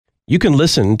You can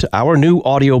listen to our new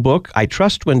audiobook, I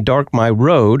Trust When Dark My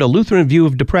Road, A Lutheran View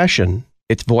of Depression.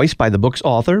 It's voiced by the book's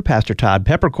author, Pastor Todd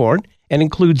Peppercorn, and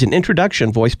includes an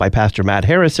introduction voiced by Pastor Matt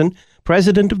Harrison,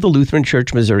 president of the Lutheran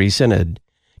Church Missouri Synod.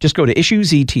 Just go to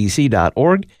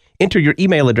issuesetc.org, enter your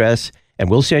email address, and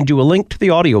we'll send you a link to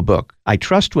the audiobook, I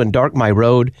Trust When Dark My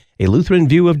Road, A Lutheran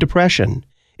View of Depression.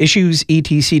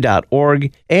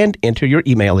 issuesetc.org, and enter your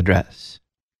email address.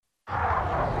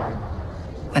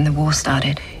 When the war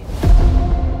started,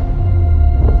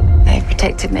 they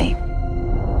protected me.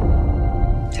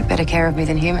 Took better care of me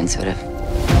than humans would have.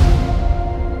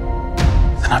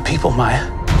 They're not people, Maya.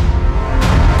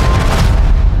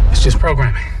 It's just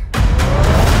programming.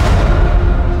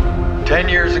 10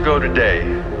 years ago today,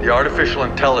 the artificial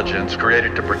intelligence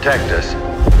created to protect us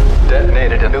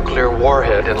detonated a nuclear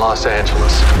warhead in Los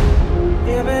Angeles.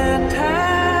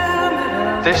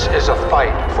 This is a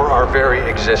fight for our very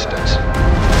existence.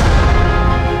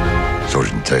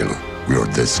 Sergeant Taylor, we are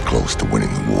this close to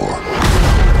winning the war.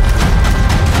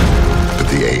 But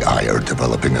the AI are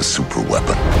developing a super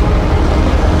weapon.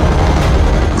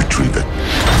 Retrieve it.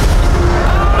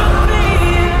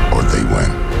 Or they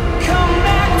win.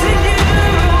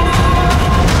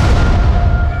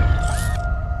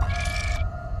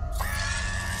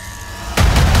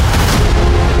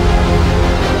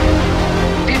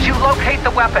 Did you locate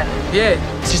the weapon? Yeah,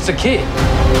 it's just a kid.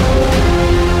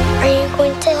 Are you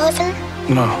going to heaven?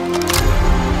 No.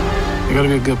 You gotta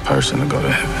be a good person to go to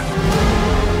heaven.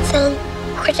 So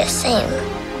we're the same.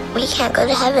 We can't go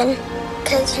to heaven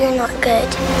because you're not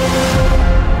good.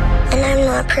 And I'm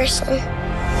not a person. Do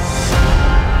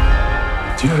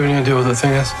you have any idea what the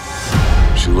thing is?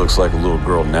 She looks like a little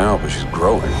girl now, but she's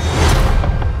growing.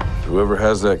 Whoever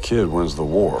has that kid wins the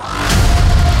war.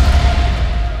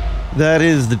 That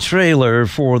is the trailer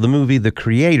for the movie The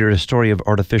Creator, a story of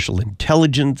artificial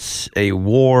intelligence, a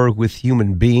war with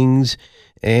human beings,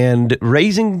 and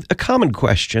raising a common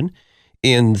question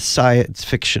in science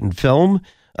fiction film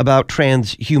about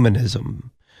transhumanism.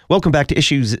 Welcome back to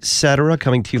Issues Etc.,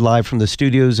 coming to you live from the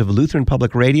studios of Lutheran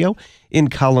Public Radio in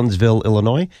Collinsville,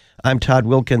 Illinois. I'm Todd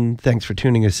Wilkin. Thanks for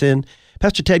tuning us in.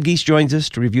 Pastor Ted Giese joins us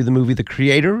to review the movie The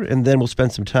Creator, and then we'll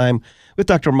spend some time with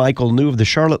Dr. Michael New of the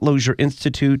Charlotte Lozier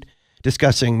Institute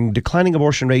discussing declining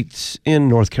abortion rates in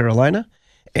North Carolina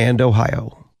and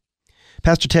Ohio.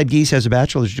 Pastor Ted Giese has a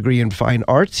bachelor's degree in fine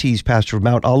arts. He's pastor of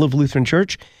Mount Olive Lutheran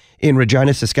Church in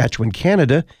Regina, Saskatchewan,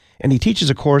 Canada, and he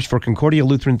teaches a course for Concordia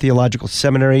Lutheran Theological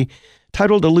Seminary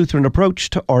titled A Lutheran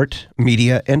Approach to Art,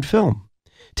 Media, and Film.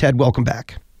 Ted, welcome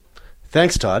back.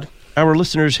 Thanks, Todd. Our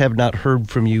listeners have not heard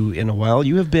from you in a while.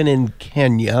 You have been in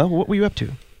Kenya. What were you up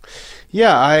to?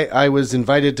 Yeah, I was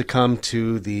invited to come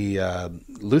to the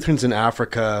Lutherans in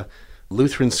Africa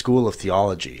Lutheran School of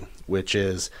Theology, which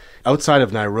is outside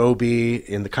of Nairobi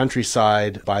in the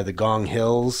countryside by the Gong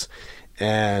Hills.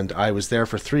 And I was there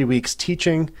for 3 weeks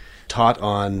teaching, taught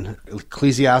on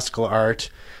ecclesiastical art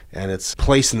and its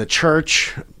place in the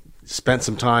church, spent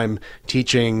some time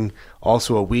teaching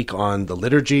also a week on the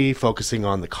liturgy, focusing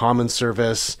on the common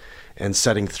service and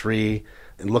setting 3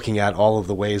 and looking at all of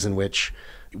the ways in which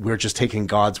we're just taking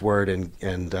God's word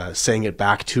and saying it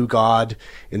back to God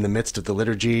in the midst of the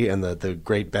liturgy and the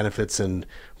great benefits and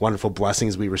wonderful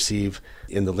blessings we receive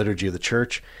in the liturgy of the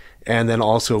church. And then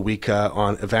also a week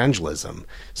on evangelism.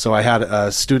 So I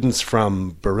had students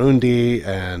from Burundi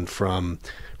and from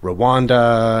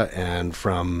Rwanda and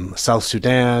from South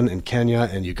Sudan and Kenya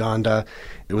and Uganda.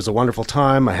 It was a wonderful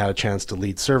time. I had a chance to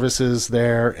lead services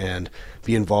there and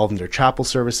be involved in their chapel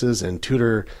services and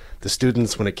tutor the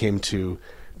students when it came to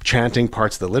chanting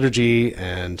parts of the liturgy,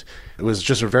 and it was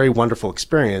just a very wonderful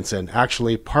experience. And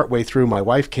actually, partway through, my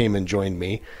wife came and joined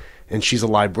me, and she's a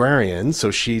librarian,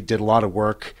 so she did a lot of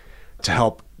work to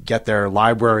help get their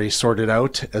library sorted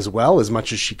out as well, as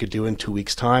much as she could do in 2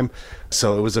 weeks' time.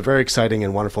 So it was a very exciting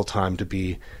and wonderful time to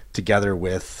be together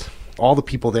with all the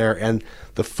people there. And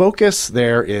the focus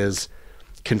there is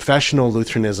confessional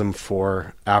Lutheranism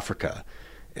for Africa.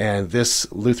 And this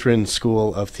Lutheran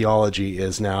School of Theology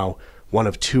is now one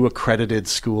of 2 accredited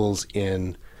schools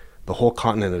in the whole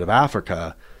continent of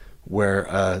Africa where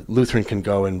a Lutheran can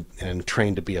go and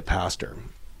train to be a pastor.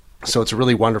 So it's a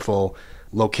really wonderful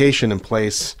location and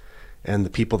place, and the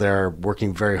people there are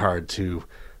working very hard to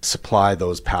supply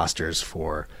those pastors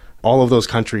for all of those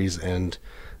countries, and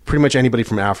pretty much anybody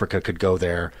from Africa could go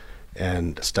there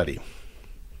and study.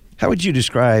 How would you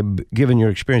describe, given your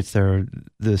experience there,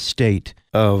 the state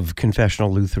of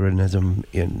confessional Lutheranism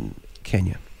in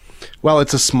Kenya? Well,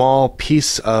 it's a small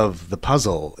piece of the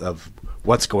puzzle of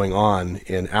what's going on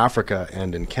in Africa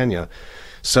and in Kenya.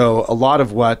 So a lot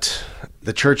of what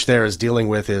the church there is dealing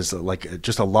with is like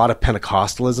just a lot of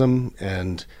Pentecostalism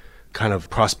and kind of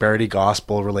prosperity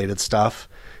gospel related stuff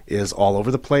is all over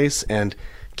the place. And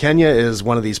Kenya is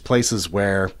one of these places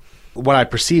where what I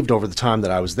perceived over the time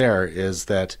that I was there is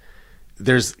that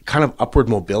there's kind of upward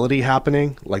mobility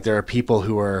happening. Like there are people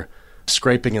who are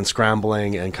scraping and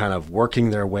scrambling and kind of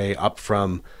working their way up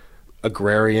from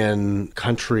agrarian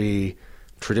country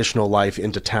traditional life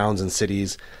into towns and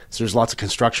cities. So there's lots of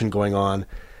construction going on.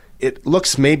 It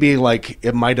looks maybe like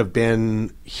it might have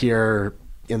been here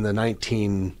in the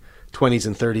 1920s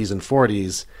and 30s and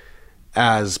 40s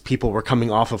as people were coming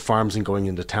off of farms and going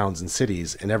into towns and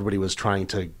cities, and everybody was trying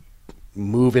to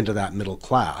move into that middle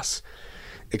class,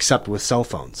 except with cell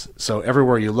phones. So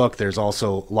everywhere you look, there's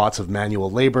also lots of manual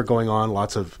labor going on,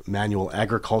 lots of manual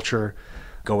agriculture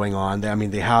going on. I mean,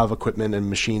 they have equipment and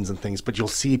machines and things, but you'll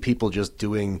see people just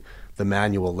doing the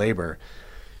manual labor.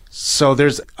 So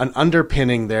there's an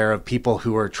underpinning there of people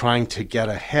who are trying to get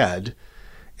ahead.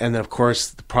 And then, of course,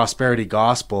 the prosperity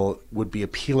gospel would be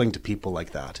appealing to people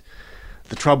like that.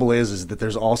 The trouble is that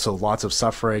there's also lots of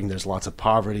suffering, there's lots of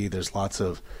poverty, there's lots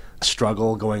of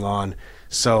struggle going on.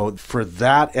 So for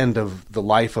that end of the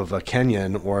life of a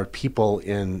Kenyan or people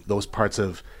in those parts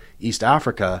of East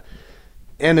Africa,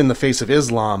 and in the face of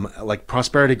Islam, like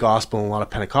prosperity gospel and a lot of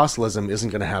Pentecostalism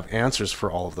isn't going to have answers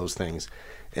for all of those things.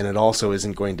 And it also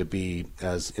isn't going to be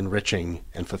as enriching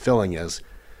and fulfilling as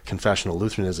confessional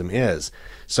Lutheranism is.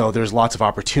 So there's lots of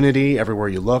opportunity everywhere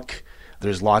you look.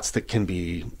 There's lots that can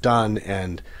be done.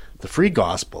 And the free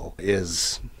gospel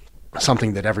is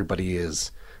something that everybody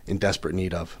is in desperate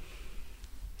need of.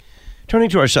 Turning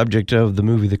to our subject of the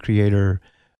movie The Creator,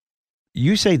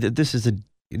 you say that this is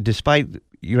despite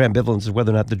your ambivalence of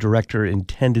whether or not the director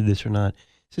intended this or not,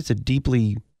 it's a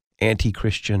deeply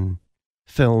anti-Christian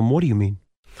film. What do you mean?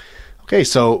 Okay,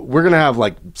 so we're going to have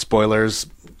like spoilers,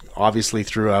 obviously,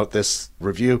 throughout this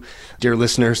review, dear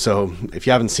listener. So if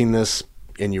you haven't seen this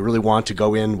and you really want to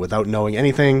go in without knowing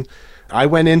anything, I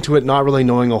went into it not really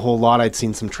knowing a whole lot. I'd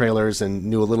seen some trailers and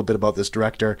knew a little bit about this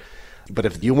director. But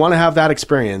if you want to have that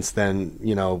experience, then,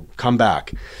 come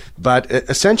back. But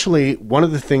essentially, one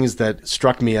of the things that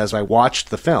struck me as I watched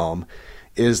the film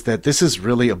is that this is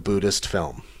really a Buddhist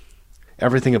film.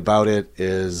 Everything about it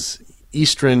is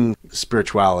Eastern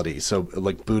spirituality, so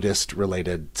like Buddhist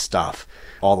related stuff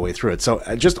all the way through it. So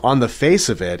just on the face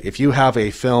of it, if you have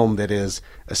a film that is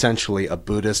essentially a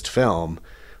Buddhist film,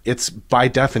 it's by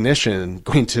definition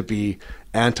going to be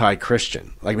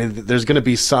anti-Christian. I mean, there's going to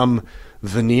be some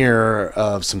veneer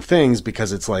of some things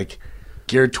because it's like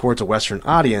geared towards a Western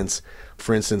audience.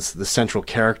 For instance, the central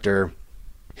character,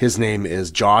 his name is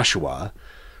Joshua.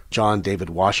 John David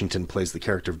Washington plays the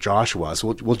character of Joshua.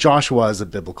 So, well, Joshua is a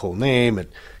biblical name. It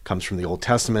comes from the Old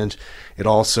Testament. It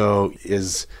also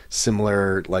is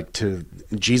similar, like, to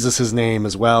Jesus's name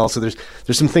as well. So there's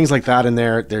some things like that in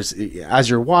there. There's, as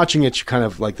you're watching it, you kind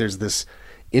of like there's this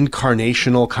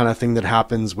incarnational kind of thing that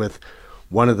happens with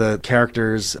one of the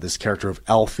characters, this character of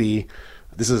Alfie.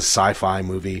 This is a sci-fi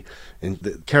movie, and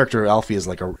the character of Alfie is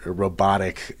like a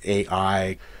robotic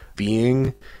AI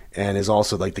being, and is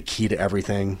also like the key to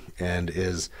everything, and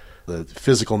is the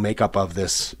physical makeup of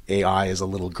this AI is a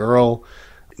little girl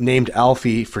named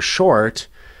Alfie for short,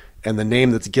 and the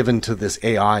name that's given to this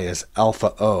AI is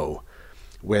Alpha O,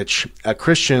 which a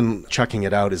Christian checking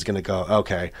it out is going to go,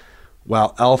 okay,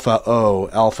 well, Alpha O,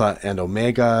 Alpha and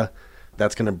Omega,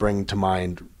 that's going to bring to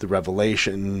mind the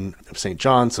revelation of St.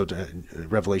 John, so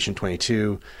Revelation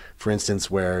 22, for instance,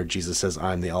 where Jesus says,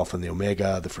 I'm the Alpha and the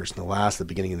Omega, the first and the last, the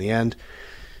beginning and the end.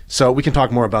 So we can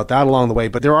talk more about that along the way,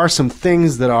 but there are some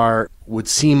things that would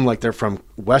seem like they're from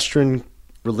Western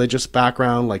religious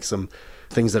background, like some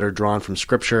things that are drawn from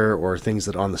Scripture, or things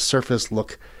that on the surface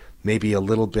look maybe a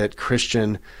little bit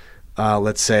Christian,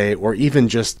 let's say, or even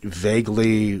just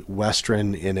vaguely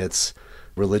Western in its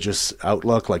religious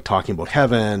outlook, like talking about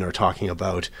heaven or talking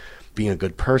about being a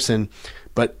good person.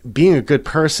 But being a good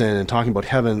person and talking about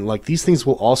heaven, like these things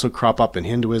will also crop up in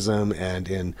Hinduism and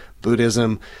in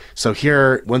Buddhism. So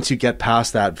here, once you get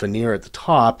past that veneer at the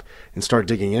top and start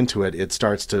digging into it, it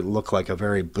starts to look like a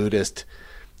very Buddhist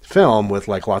film with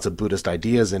like lots of Buddhist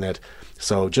ideas in it.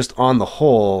 So just on the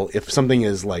whole, if something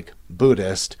is like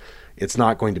Buddhist, it's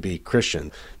not going to be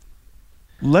Christian.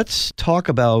 Let's talk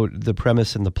about the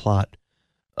premise and the plot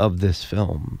of this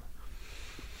film.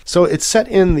 So it's set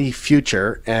in the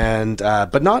future, and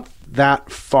but not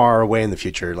that far away in the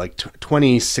future, like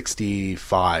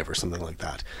 2065 or something like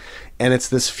that. And it's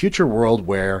this future world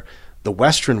where the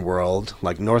Western world,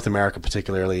 like North America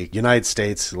particularly, United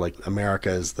States, like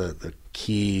America is the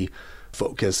key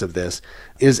focus of this,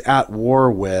 is at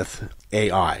war with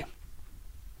AI.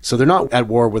 So they're not at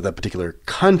war with a particular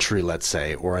country, let's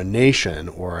say, or a nation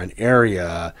or an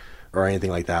area or anything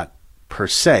like that per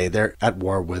se. They're at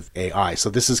war with AI. So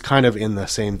this is kind of in the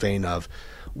same vein of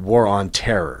war on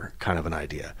terror kind of an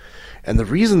idea. And the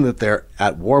reason that they're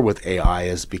at war with AI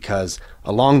is because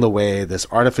along the way, this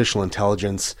artificial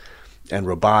intelligence and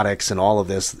robotics and all of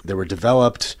this, they were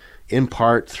developed in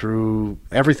part through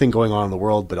everything going on in the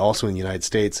world, but also in the United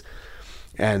States.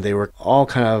 And they were all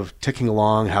kind of ticking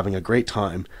along, having a great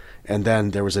time. And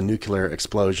then there was a nuclear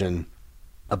explosion.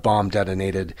 A bomb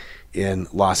detonated in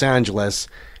Los Angeles.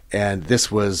 And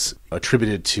this was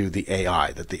attributed to the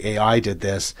AI, that the AI did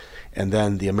this. And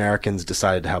then the Americans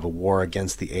decided to have a war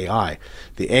against the AI.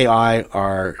 The AI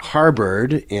are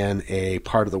harbored in a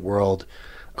part of the world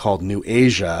called New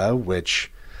Asia, which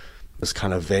is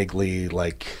kind of vaguely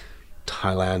like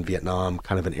Thailand, Vietnam,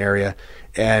 kind of an area.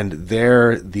 And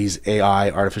there, these AI,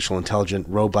 artificial intelligent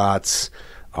robots,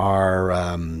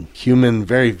 are human,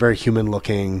 very, very human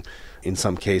looking in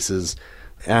some cases.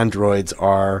 Androids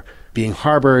are being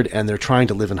harbored, and they're trying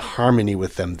to live in harmony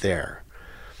with them there.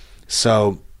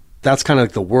 So that's kind of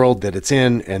like the world that it's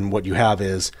in, and what you have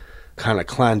is kind of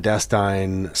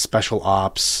clandestine special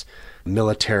ops,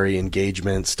 military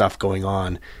engagement stuff going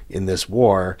on in this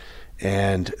war.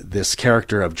 And this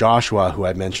character of Joshua, who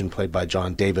I mentioned, played by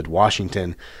John David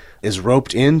Washington, is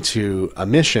roped into a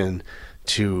mission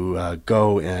to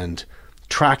go and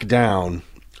track down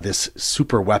this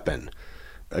super weapon.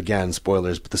 Again,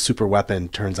 spoilers, but the super weapon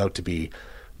turns out to be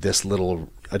this little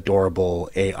adorable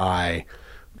AI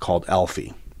called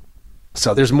Elfie.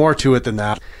 So there's more to it than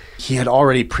that. He had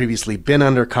already previously been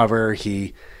undercover.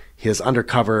 His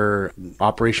undercover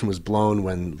operation was blown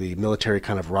when the military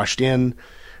kind of rushed in.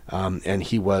 And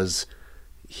he was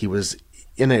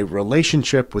in a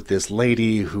relationship with this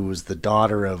lady who's the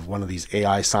daughter of one of these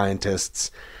AI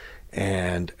scientists,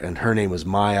 and her name was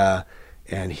Maya,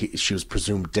 and she was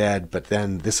presumed dead. But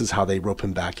then this is how they rope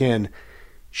him back in.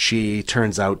 She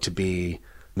turns out to be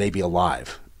maybe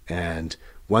alive, and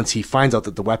once he finds out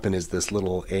that the weapon is this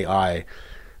little AI,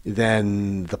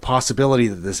 then the possibility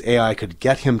that this AI could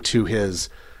get him to his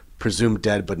presumed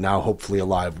dead but now hopefully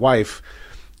alive wife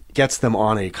gets them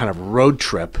on a kind of road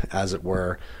trip, as it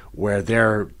were, where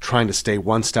they're trying to stay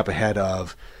one step ahead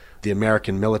of the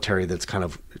American military that's kind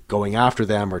of going after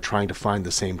them or trying to find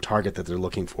the same target that they're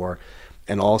looking for,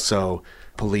 and also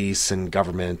police and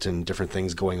government and different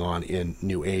things going on in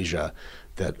New Asia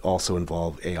that also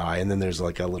involve AI. And then there's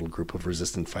like a little group of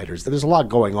resistant fighters. There's a lot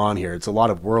going on here. It's a lot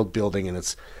of world building, and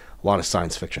it's a lot of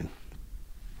science fiction.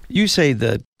 You say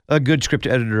that a good script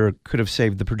editor could have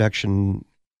saved the production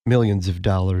millions of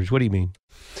dollars. What do you mean?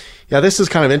 Yeah, this is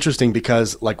kind of interesting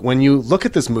because, like, when you look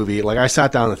at this movie, like, I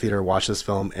sat down in the theater and watched this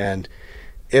film, and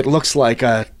it looks like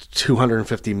a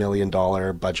 $250 million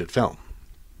budget film.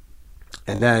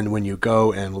 And then when you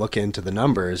go and look into the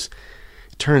numbers,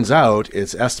 it turns out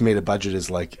its estimated budget is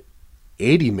like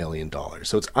 $80 million.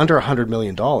 So it's under $100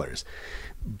 million.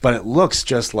 But it looks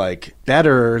just like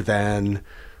better than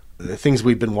the things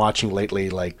we've been watching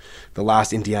lately, like the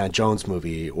last Indiana Jones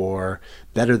movie, or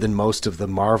better than most of the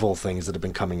Marvel things that have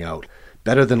been coming out,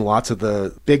 better than lots of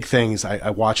the big things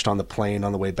I watched on the plane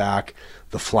on the way back,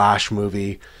 the Flash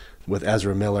movie with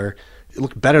Ezra Miller. It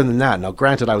looked better than that. Now,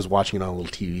 granted, I was watching it on a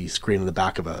little TV screen in the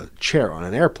back of a chair on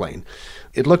an airplane.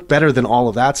 It looked better than all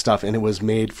of that stuff, and it was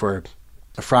made for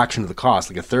a fraction of the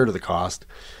cost, like a third of the cost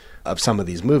of some of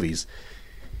these movies.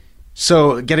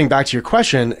 So getting back to your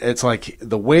question, it's like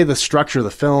the way the structure of the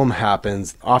film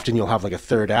happens, often you'll have like a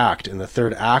third act, and the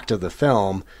third act of the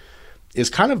film is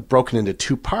kind of broken into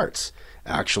two parts,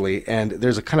 actually. And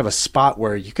there's a kind of a spot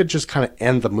where you could just kind of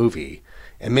end the movie,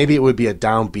 and maybe it would be a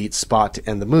downbeat spot to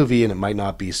end the movie, and it might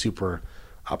not be super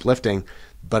uplifting,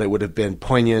 but it would have been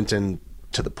poignant and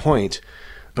to the point.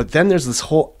 But then there's this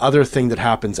whole other thing that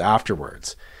happens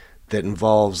afterwards that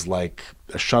involves like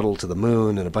a shuttle to the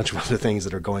moon and a bunch of other things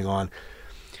that are going on.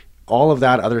 All of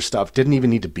that other stuff didn't even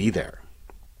need to be there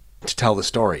to tell the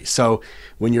story. So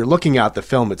when you're looking at the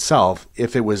film itself,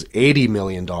 if it was $80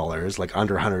 million, like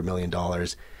under $100 million,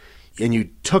 and you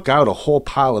took out a whole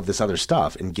pile of this other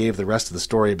stuff and gave the rest of the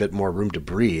story a bit more room to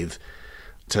breathe,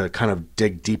 to kind of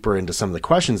dig deeper into some of the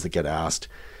questions that get asked,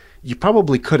 you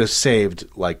probably could have saved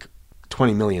like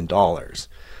 $20 million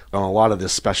on a lot of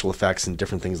this special effects and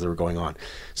different things that were going on.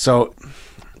 So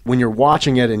when you're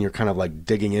watching it and you're kind of like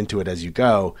digging into it as you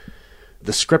go,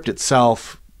 the script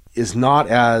itself is not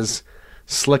as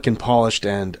slick and polished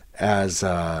and as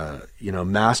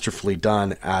masterfully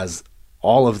done as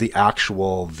all of the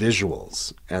actual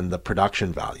visuals and the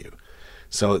production value.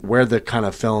 So where the kind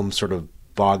of film sort of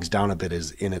bogs down a bit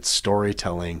is in its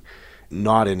storytelling,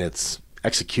 not in its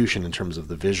execution in terms of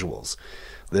the visuals.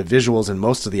 The visuals and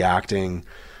most of the acting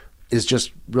is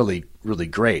just really, really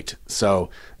great. So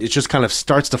it just kind of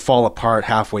starts to fall apart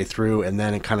halfway through, and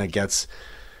then it kind of gets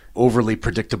overly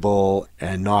predictable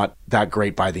and not that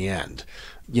great by the end.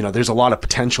 You know, there's a lot of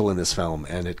potential in this film,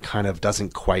 and it kind of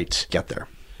doesn't quite get there.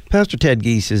 Pastor Ted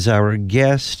Giese is our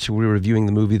guest. We're reviewing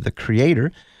the movie The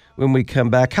Creator. When we come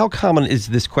back, how common is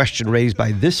this question raised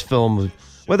by this film of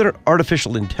whether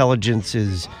artificial intelligence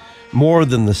is more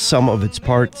than the sum of its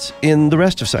parts in the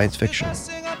rest of science fiction?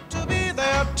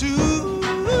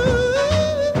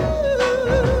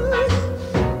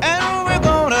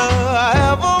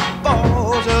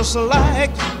 Just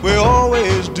like we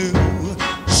always do.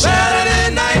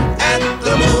 Saturday night at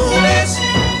the movies.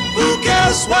 Who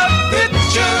cares what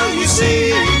picture you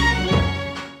see?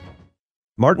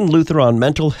 Martin Luther on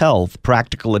Mental Health,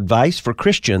 Practical Advice for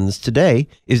Christians today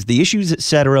is the Issues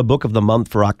Etc. Book of the Month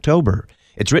for October.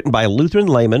 It's written by Lutheran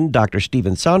layman Dr.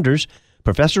 Stephen Saunders,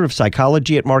 professor of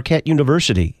psychology at Marquette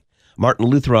University. Martin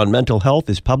Luther on Mental Health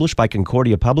is published by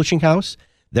Concordia Publishing House.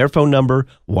 Their phone number,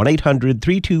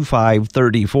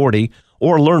 1-800-325-3040,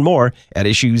 or learn more at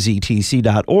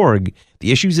issuesetc.org.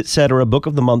 The Issues Etc. Book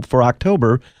of the Month for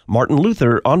October, Martin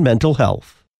Luther on Mental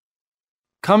Health.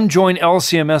 Come join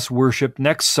LCMS Worship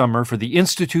next summer for the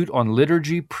Institute on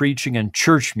Liturgy, Preaching, and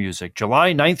Church Music,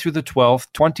 July 9th through the 12th,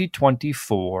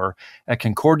 2024, at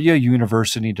Concordia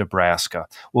University, Nebraska.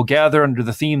 We'll gather under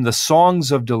the theme, The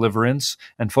Songs of Deliverance,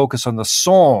 and focus on the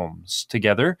Psalms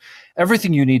together.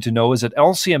 Everything you need to know is at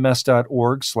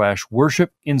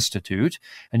lcms.org/Worship Institute,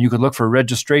 and you can look for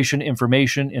registration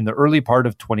information in the early part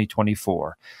of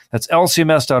 2024. That's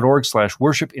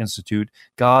lcms.org/Worship Institute,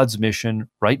 God's mission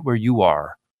right where you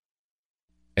are.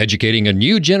 Educating a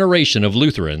new generation of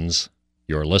Lutherans.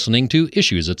 You're listening to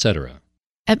Issues Etc.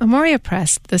 At Memoria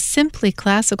Press, the Simply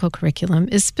Classical curriculum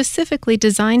is specifically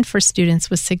designed for students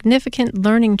with significant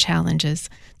learning challenges.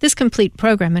 This complete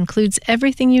program includes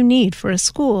everything you need for a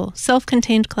school,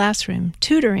 self-contained classroom,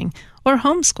 tutoring, or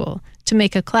homeschool to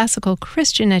make a classical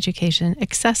Christian education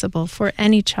accessible for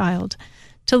any child.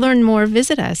 To learn more,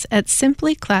 visit us at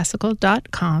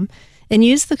simplyclassical.com and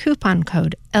use the coupon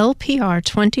code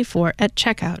LPR24 at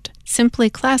checkout.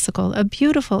 Simply Classical, a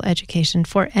beautiful education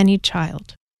for any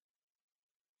child.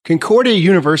 Concordia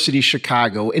University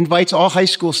Chicago invites all high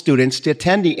school students to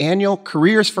attend the annual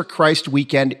Careers for Christ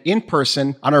weekend in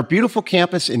person on our beautiful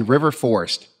campus in River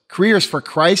Forest. Careers for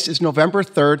Christ is November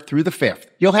 3rd through the 5th.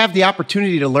 You'll have the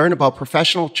opportunity to learn about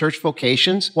professional church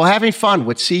vocations while having fun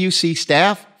with CUC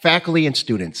staff, faculty, and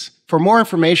students. For more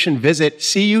information, visit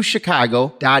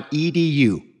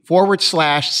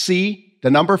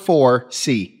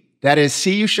cuchicago.edu/C4C. That is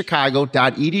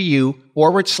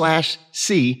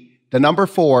cuchicago.edu/C4C.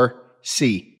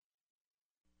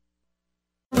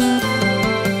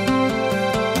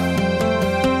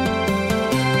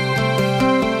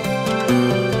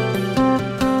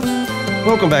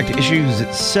 Welcome back to Issues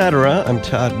Etc. I'm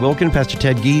Todd Wilkin. Pastor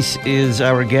Ted Giese is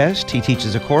our guest. He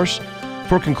teaches a course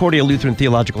for Concordia Lutheran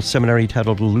Theological Seminary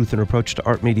titled A Lutheran Approach to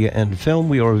Art, Media, and Film.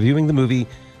 We are reviewing the movie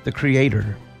The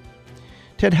Creator.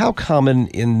 Ted, how common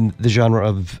in the genre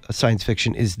of science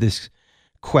fiction is this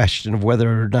question of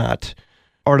whether or not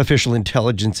artificial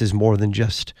intelligence is more than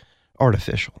just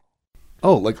artificial?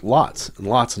 Oh, like lots and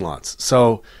lots and lots.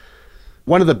 So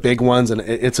one of the big ones, and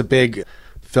it's a big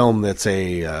film that's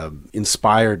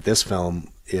inspired this film,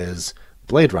 is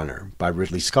Blade Runner by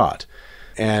Ridley Scott.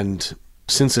 And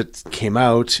since it came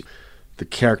out, the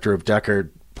character of Deckard,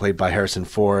 played by Harrison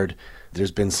Ford,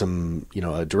 there's been some,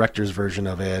 a director's version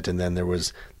of it, and then there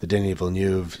was the Denis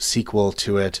Villeneuve sequel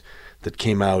to it that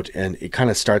came out, and it kind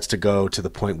of starts to go to the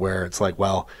point where it's like,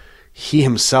 well, he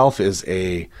himself is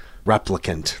a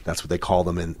replicant. That's what they call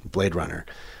them in Blade Runner.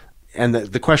 And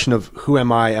the question of who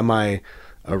am I? Am I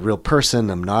a real person?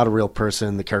 I'm not a real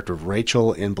person. The character of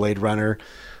Rachel in Blade Runner,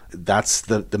 that's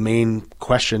the main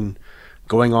question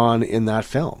going on in that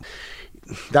film.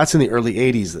 That's in the early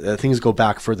 80s. Things go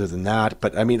back further than that.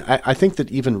 But I mean, I think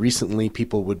that even recently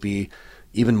people would be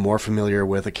even more familiar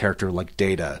with a character like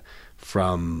Data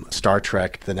from Star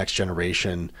Trek, The Next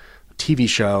Generation TV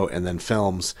show, and then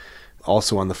films.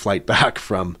 Also on the flight back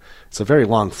from, it's a very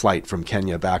long flight from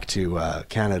Kenya back to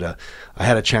Canada. I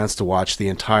had a chance to watch the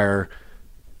entire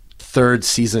third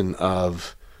season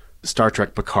of Star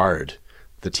Trek Picard,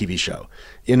 the TV show,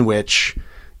 in which,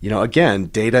 again,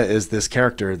 Data is this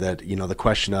character that, the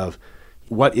question of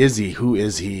what is he? Who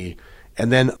is he?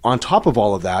 And then on top of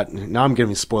all of that, now I'm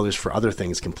giving spoilers for other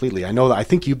things completely. I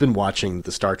think you've been watching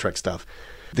the Star Trek stuff.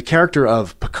 The character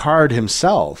of Picard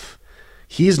himself,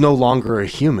 he's no longer a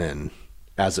human,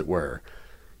 as it were.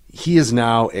 He is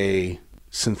now a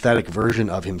synthetic version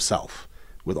of himself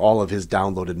with all of his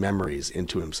downloaded memories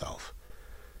into himself.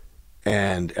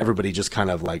 And everybody just kind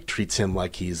of like treats him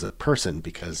like he's a person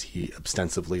because he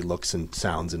ostensibly looks and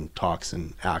sounds and talks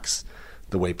and acts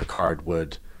the way Picard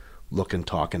would look and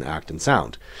talk and act and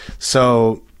sound.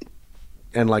 So,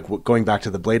 and like going back to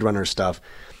the Blade Runner stuff,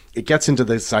 it gets into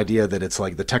this idea that it's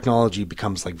like the technology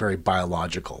becomes like very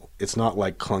biological. It's not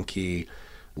like clunky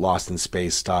Lost in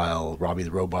Space style Robbie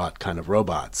the Robot kind of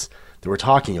robots that we're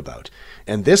talking about.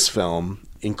 And this film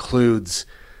includes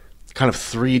kind of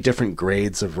 3 different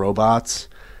grades of robots,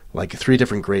 like 3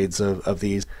 different grades of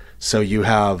these. So you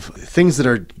have things that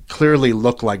are clearly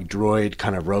look like droid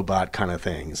kind of robot kind of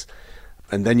things.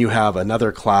 And then you have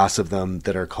another class of them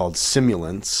that are called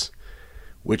simulants,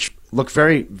 which look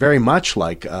very, very much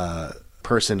like a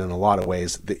person in a lot of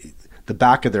ways. The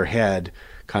back of their head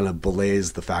kind of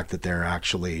belays the fact that they're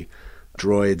actually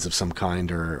droids of some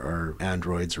kind or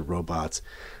androids or robots,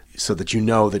 so that you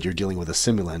know that you're dealing with a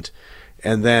simulant.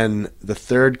 And then the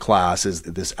third class is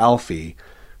this Alfie,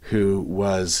 who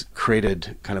was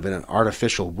created kind of in an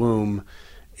artificial womb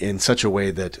in such a way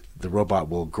that the robot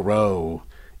will grow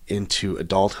into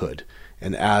adulthood.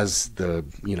 And as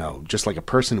just like a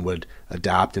person would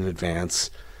adapt and advance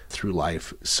through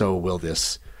life, so will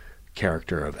this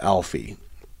character of Alfie.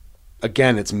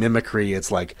 Again, it's mimicry.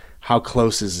 It's like, how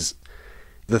close is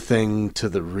the thing to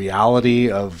the reality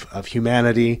of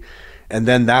humanity? And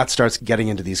then that starts getting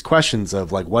into these questions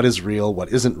of like, what is real,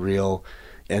 what isn't real?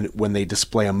 And when they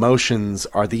display emotions,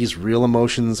 are these real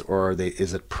emotions, or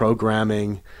is it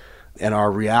programming? And our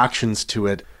reactions to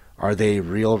it, are they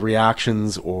real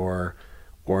reactions or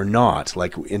not?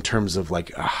 Like in terms of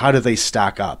like, how do they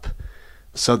stack up?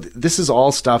 So this is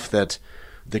all stuff that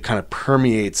kind of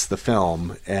permeates the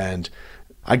film. And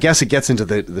I guess it gets into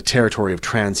the territory of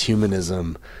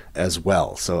transhumanism as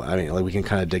well. So, I mean, like, we can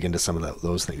kind of dig into some of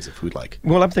those things if we'd like.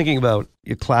 Well, I'm thinking about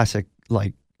a classic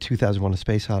like 2001: A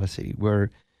Space Odyssey, where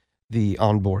the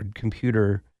onboard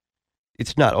computer,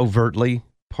 it's not overtly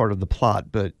part of the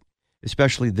plot, but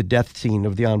especially the death scene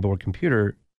of the onboard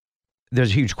computer,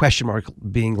 there's a huge question mark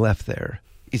being left there.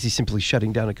 Is he simply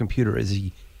shutting down a computer? Is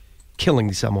he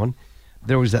killing someone?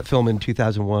 There was that film in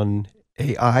 2001,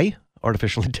 AI,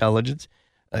 Artificial Intelligence,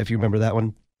 if you remember that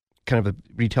one, kind of a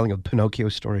retelling of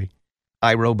Pinocchio's story.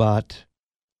 iRobot.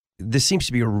 This seems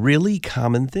to be a really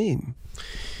common theme.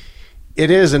 It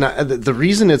is, and the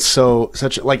reason it's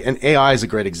an AI is a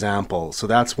great example. So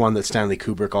that's one that Stanley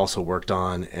Kubrick also worked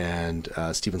on, and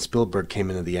Steven Spielberg came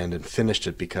in at the end and finished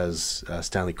it because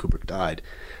Stanley Kubrick died.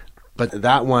 But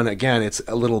that one, again, it's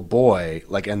a little boy,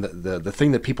 and the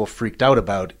thing that people freaked out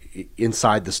about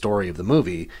inside the story of the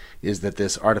movie is that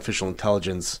this artificial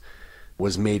intelligence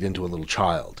was made into a little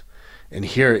child. And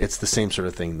here it's the same sort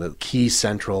of thing. The key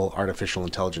central artificial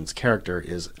intelligence character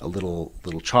is a little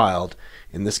child,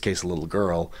 in this case a little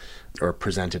girl, or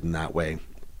presented in that way.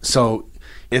 So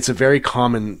it's a very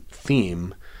common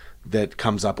theme that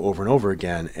comes up over and over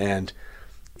again. And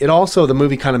it also, the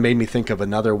movie kind of made me think of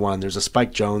another one. There's a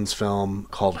Spike Jonze film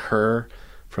called Her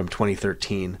from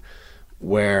 2013,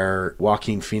 where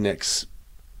Joaquin Phoenix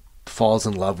falls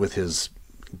in love with his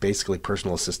basically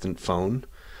personal assistant phone.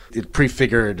 It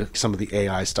prefigured some of the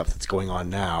AI stuff that's going on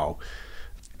now.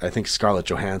 I think Scarlett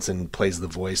Johansson plays the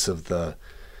voice of the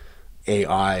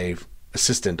AI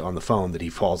assistant on the phone that he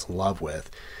falls in love with.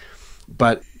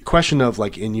 But question of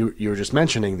like, and you were just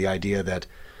mentioning the idea that,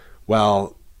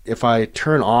 well, if I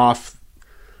turn off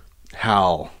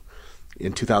HAL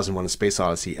in 2001: A Space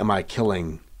Odyssey, am I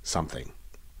killing something?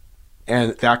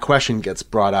 And that question gets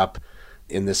brought up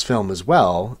in this film as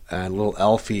well. And little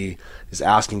Elfie is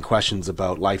asking questions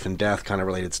about life and death kind of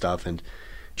related stuff. And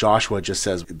Joshua just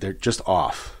says, they're just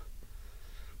off.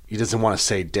 He doesn't want to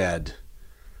say dead.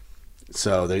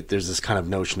 So there's this kind of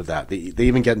notion of that. They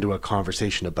even get into a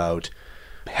conversation about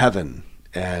heaven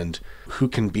and who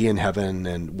can be in heaven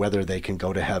and whether they can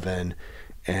go to heaven.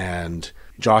 And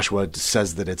Joshua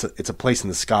says that it's a place in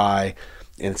the sky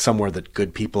and it's somewhere that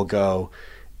good people go.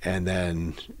 And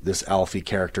then this Alfie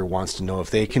character wants to know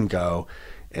if they can go.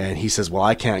 And he says, well,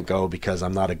 I can't go because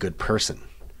I'm not a good person.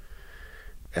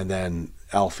 And then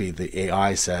Alfie, the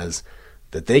AI, says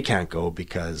that they can't go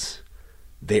because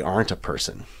they aren't a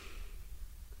person.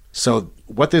 So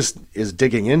what this is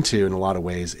digging into in a lot of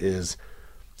ways is,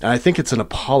 and I think it's an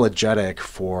apologetic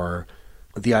for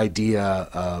the idea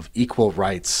of equal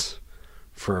rights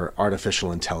for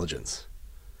artificial intelligence.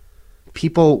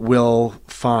 People will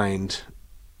find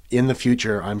in the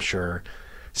future, I'm sure,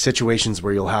 situations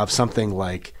where you'll have something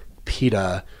like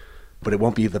PETA, but it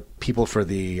won't be the people for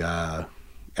the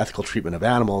ethical treatment of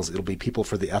animals. It'll be people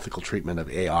for the ethical treatment of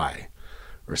AI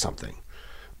or something.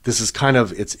 this is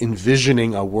it's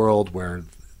envisioning a world where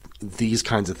these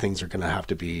kinds of things are going to have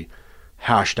to be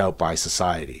hashed out by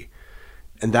society.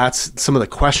 And that's some of the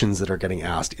questions that are getting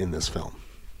asked in this film.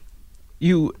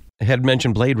 You had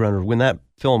mentioned Blade Runner. When that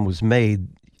film was made,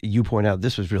 you point out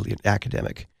this was really an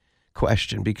academic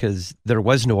question because there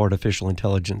was no artificial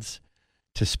intelligence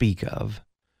to speak of.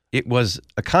 It was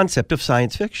a concept of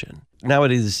science fiction. Now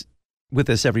it is with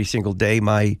us every single day.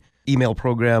 My email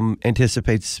program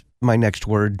anticipates my next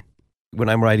word when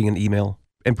I'm writing an email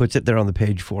and puts it there on the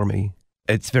page for me.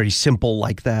 It's very simple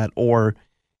like that. Or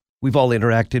we've all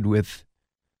interacted with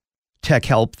tech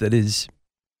help that is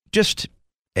just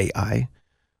AI,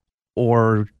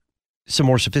 or some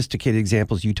more sophisticated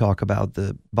examples you talk about,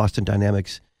 the Boston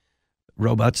Dynamics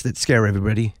robots that scare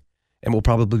everybody and will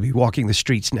probably be walking the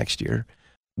streets next year.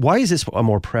 Why is this a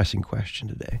more pressing question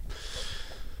today?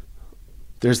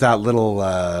 There's that little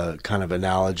kind of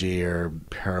analogy or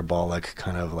parabolic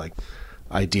kind of like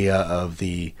idea of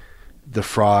the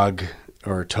frog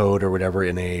or toad or whatever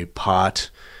in a pot.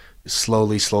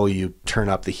 Slowly you turn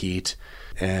up the heat,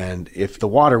 and if the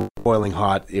water were boiling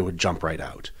hot, it would jump right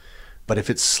out. But if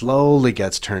it slowly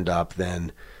gets turned up,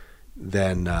 then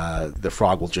the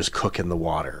frog will just cook in the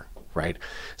water, right?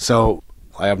 So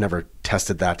I have never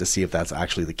tested that to see if that's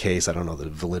actually the case. I don't know the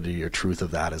validity or truth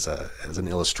of that as an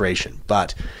illustration.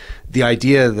 But the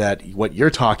idea that what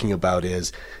you're talking about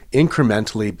is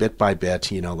incrementally, bit by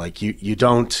bit, like you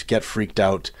don't get freaked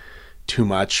out too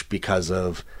much because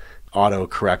of auto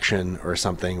correction or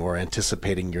something, or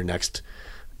anticipating your next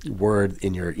word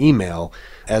in your email,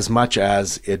 as much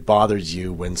as it bothers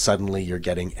you when suddenly you're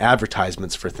getting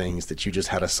advertisements for things that you just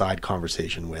had a side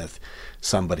conversation with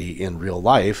somebody in real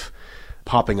life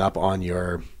popping up on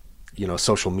your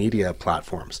social media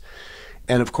platforms.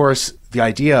 And of course, the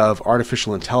idea of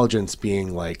artificial intelligence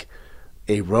being like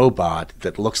a robot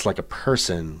that looks like a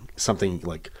person, something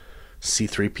like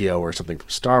C-3PO or something from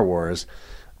Star Wars,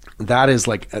 that is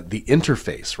like the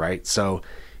interface, right? So,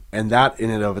 and that in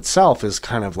and of itself is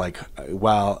kind of like,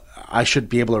 well, I should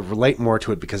be able to relate more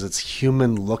to it because it's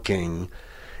human looking,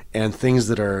 and things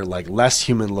that are like less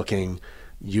human looking,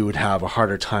 you would have a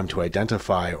harder time to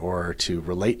identify or to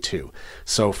relate to.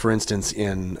 So for instance,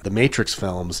 in the Matrix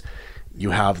films,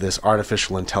 you have this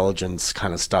artificial intelligence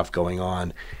kind of stuff going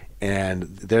on, and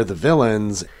they're the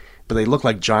villains, but they look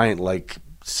like giant like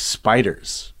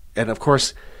spiders. And of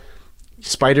course,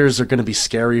 spiders are going to be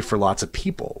scary for lots of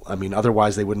people. I mean,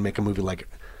 otherwise they wouldn't make a movie like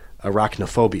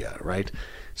Arachnophobia, right?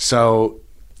 So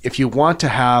if you want to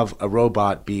have a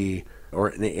robot be, or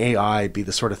an AI be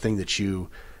the sort of thing that you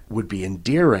would be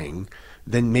endearing,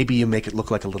 then maybe you make it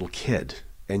look like a little kid,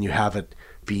 and you have it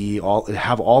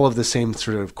have all of the same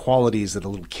sort of qualities that a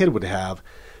little kid would have,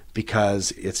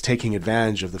 because it's taking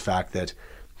advantage of the fact that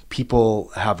people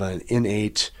have an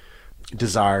innate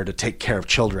desire to take care of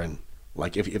children.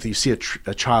 Like if you see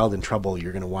a child in trouble,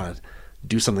 you're going to want to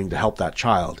do something to help that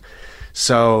child.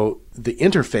 So the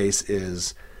interface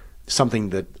is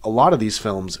something that a lot of these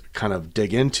films kind of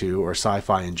dig into, or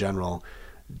sci-fi in general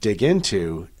dig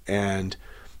into. And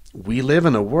we live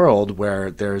in a world where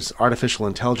there's artificial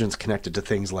intelligence connected to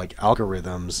things like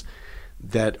algorithms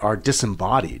that are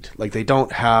disembodied. Like they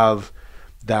don't have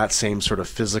that same sort of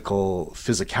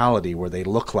physicality where they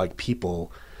look like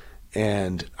people.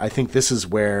 And I think this is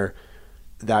where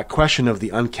that question of the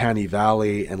uncanny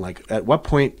valley, and like at what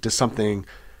point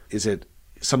is it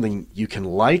something you can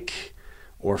like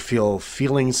or feel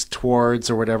feelings towards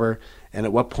or whatever, and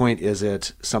at what point is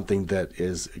it something that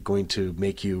is going to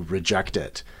make you reject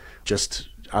it just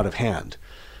out of hand?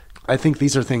 I think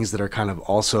these are things that are kind of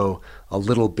also a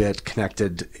little bit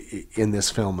connected in this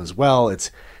film as well.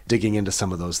 It's digging into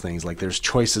some of those things. Like there's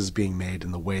choices being made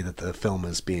in the way that the film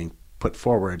is being put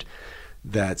forward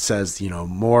that says,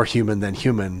 more human than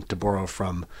human, to borrow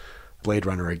from Blade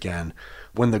Runner again,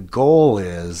 when the goal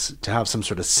is to have some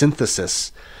sort of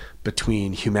synthesis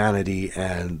between humanity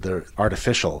and the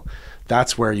artificial.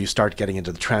 That's where you start getting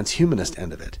into the transhumanist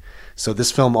end of it. So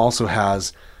this film also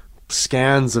has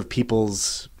scans of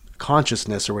people's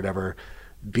consciousness or whatever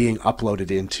being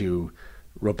uploaded into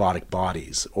robotic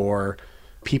bodies, or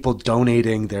people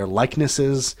donating their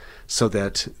likenesses so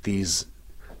that these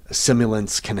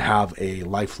simulants can have a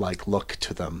lifelike look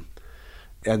to them.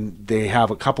 And they have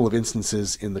a couple of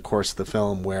instances in the course of the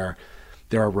film where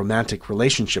there are romantic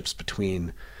relationships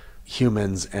between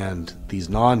humans and these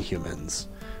non-humans,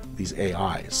 these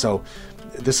AI. So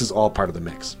this is all part of the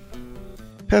mix.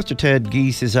 Pastor Ted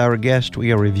Giese is our guest.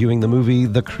 We are reviewing the movie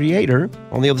The Creator.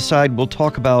 On the other side, we'll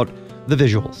talk about the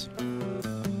visuals.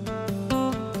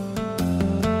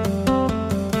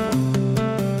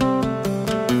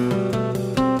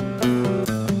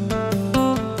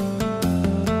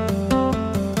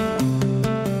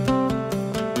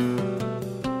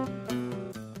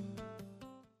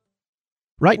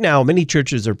 Right now, many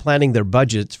churches are planning their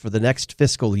budgets for the next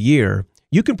fiscal year.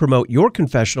 You can promote your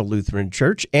confessional Lutheran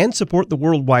church and support the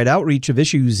worldwide outreach of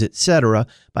Issues, etc.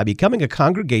 by becoming a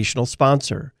congregational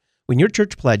sponsor. When your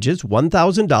church pledges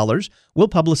 $1,000, we'll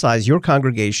publicize your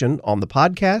congregation on the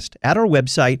podcast, at our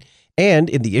website, and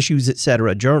in the Issues,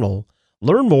 etc. journal.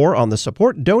 Learn more on the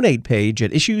Support Donate page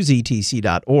at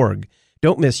issuesetc.org.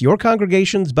 Don't miss your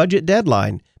congregation's budget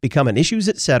deadline. Become an Issues,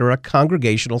 etc.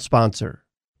 congregational sponsor.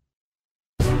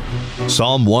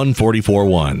 Psalm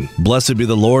 144:1. Blessed be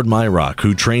the Lord my rock,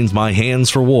 who trains my hands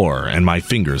for war and my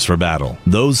fingers for battle.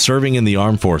 Those serving in the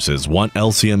armed forces want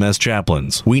LCMS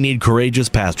chaplains. We need courageous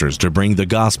pastors to bring the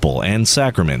gospel and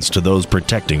sacraments to those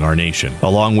protecting our nation,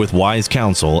 along with wise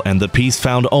counsel and the peace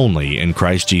found only in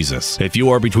Christ Jesus. If you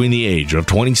are between the age of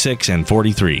 26 and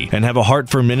 43 and have a heart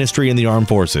for ministry in the armed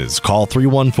forces, call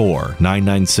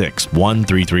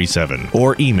 314-996-1337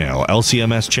 or email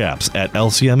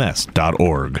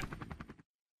lcmschaps@lcms.org.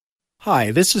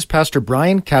 Hi, this is Pastor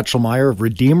Brian Katchelmeyer of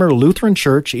Redeemer Lutheran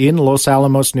Church in Los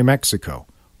Alamos, New Mexico.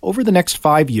 Over the next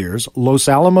 5 years, Los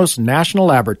Alamos National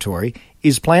Laboratory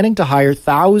is planning to hire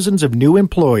thousands of new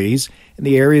employees in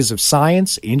the areas of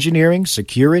science, engineering,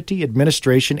 security,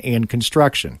 administration, and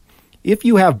construction. If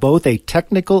you have both a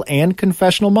technical and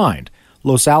confessional mind,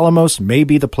 Los Alamos may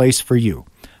be the place for you.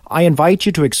 I invite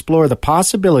you to explore the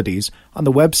possibilities on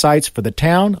the websites for the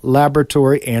town,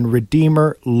 laboratory, and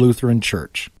Redeemer Lutheran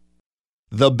Church.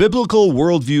 The Biblical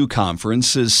Worldview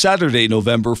Conference is Saturday,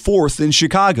 November 4th in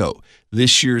Chicago.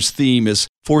 This year's theme is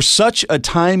For Such a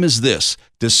Time as This,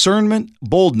 Discernment,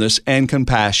 Boldness, and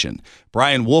Compassion.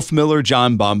 Brian Wolfmiller,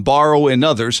 John Bombaro, and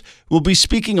others will be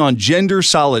speaking on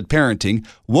gender-solid parenting,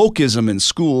 wokeism in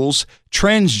schools,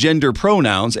 transgender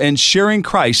pronouns, and sharing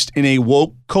Christ in a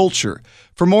woke culture.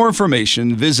 For more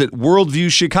information, visit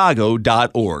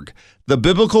worldviewchicago.org. The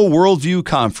Biblical Worldview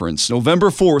Conference,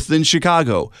 November 4th in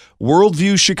Chicago,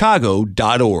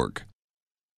 worldviewchicago.org.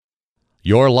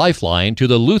 Your lifeline to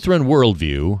the Lutheran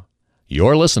worldview.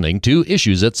 You're listening to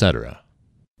Issues, etc.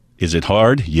 Is it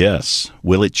hard? Yes.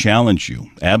 Will it challenge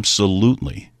you?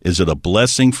 Absolutely. Is it a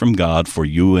blessing from God for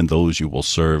you and those you will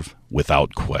serve?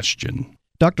 Without question.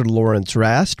 Dr. Lawrence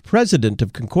Rast, president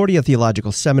of Concordia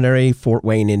Theological Seminary, Fort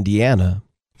Wayne, Indiana.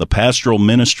 The pastoral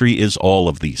ministry is all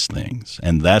of these things,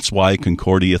 and that's why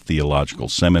Concordia Theological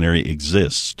Seminary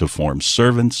exists, to form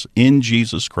servants in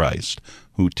Jesus Christ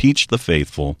who teach the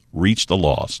faithful, reach the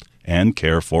lost, and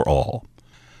care for all.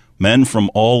 Men from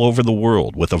all over the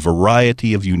world with a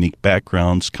variety of unique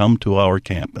backgrounds come to our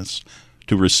campus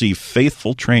to receive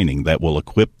faithful training that will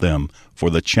equip them for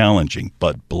the challenging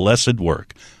but blessed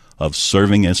work of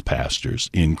serving as pastors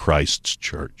in Christ's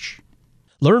church.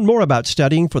 Learn more about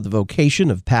studying for the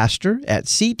vocation of pastor at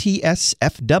ctsfw.edu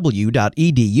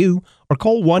or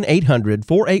call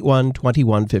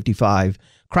 1-800-481-2155.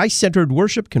 Christ-Centered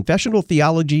Worship, Confessional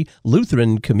Theology,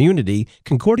 Lutheran Community,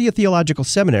 Concordia Theological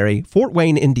Seminary, Fort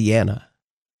Wayne, Indiana.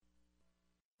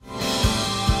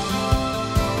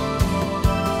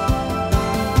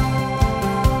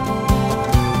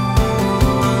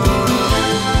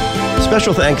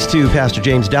 Special thanks to Pastor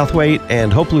James Douthwaite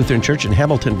and Hope Lutheran Church in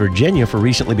Hamilton, Virginia for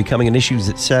recently becoming an Issues,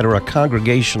 etc.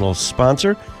 congregational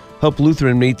sponsor. Hope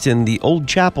Lutheran meets in the Old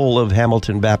Chapel of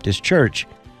Hamilton Baptist Church.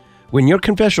 When your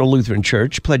confessional Lutheran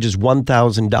church pledges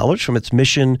 $1,000 from its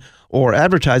mission or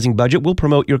advertising budget, we'll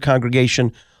promote your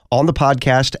congregation on the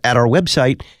podcast, at our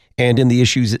website, and in the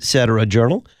Issues, etc.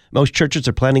 journal. Most churches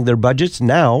are planning their budgets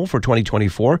now for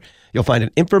 2024. You'll find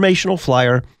an informational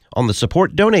flyer on the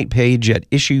Support Donate page at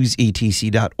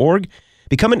issuesetc.org.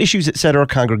 Become an Issues, etc.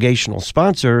 congregational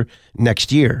sponsor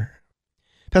next year.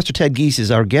 Pastor Ted Giese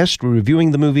is our guest. We're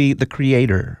reviewing the movie The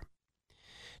Creator.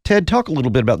 Ted, talk a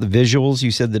little bit about the visuals.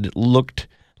 You said that it looked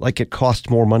like it cost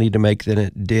more money to make than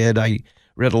it did. I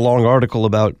read a long article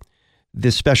about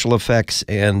the special effects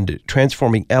and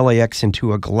transforming LAX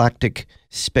into a galactic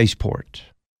spaceport.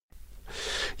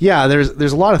 Yeah,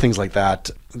 there's a lot of things like that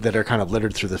that are kind of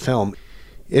littered through the film.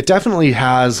 It definitely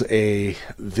has a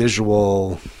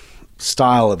visual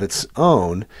style of its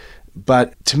own,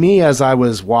 but to me, as I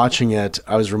was watching it,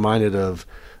 I was reminded of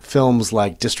films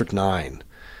like District 9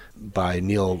 by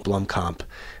Neil Blomkamp.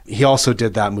 He also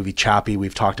did that movie Chappie.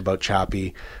 We've talked about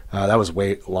Chappie. That was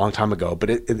a long time ago,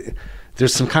 but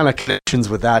there's some kind of connections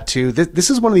with that too. This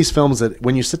is one of these films that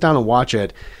when you sit down and watch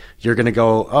it, you're going to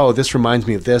go, oh, this reminds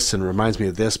me of this and reminds me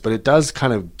of this, but it does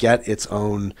kind of get its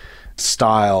own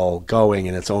style going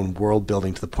and its own world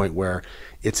building to the point where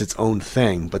it's its own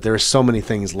thing. But there are so many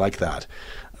things like that.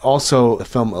 Also, the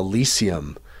film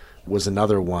Elysium was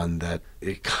another one that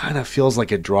it kind of feels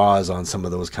like it draws on some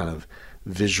of those kind of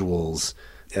visuals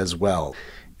as well.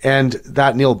 And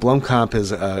that Neil Blomkamp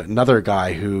is another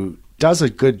guy who does a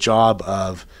good job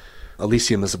of,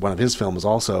 Elysium is one of his films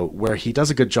also, where he does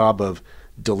a good job of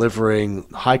delivering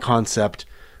high concept,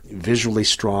 visually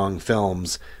strong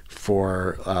films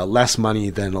for less money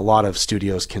than a lot of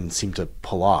studios can seem to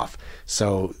pull off.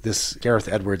 So this Gareth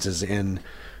Edwards is in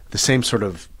the same sort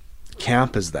of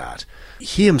camp as that.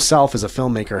 He himself as a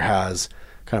filmmaker has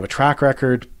kind of a track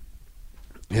record.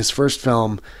 His first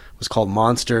film was called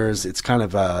Monsters. It's kind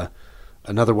of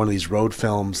another one of these road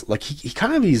films. Like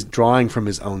he's drawing from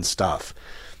his own stuff,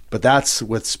 but that's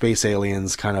with space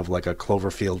aliens, kind of like a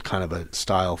Cloverfield kind of a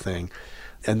style thing.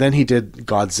 And then he did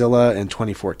Godzilla in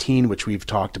 2014, which we've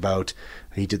talked about.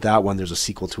 He did that one. There's a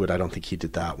sequel to it. I don't think he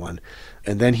did that one.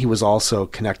 And then he was also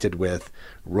connected with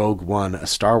Rogue One, a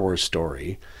Star Wars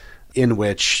story, in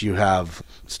which you have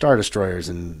Star Destroyers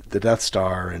and the Death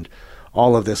Star and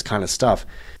all of this kind of stuff.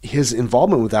 His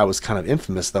involvement with that was kind of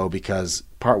infamous, though, because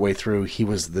partway through,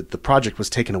 the project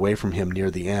was taken away from him near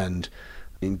the end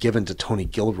and given to Tony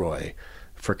Gilroy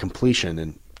for completion.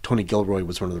 And Tony Gilroy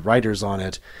was one of the writers on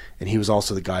it, and he was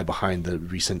also the guy behind the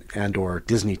recent Andor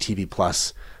Disney TV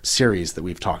Plus series that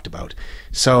we've talked about.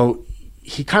 So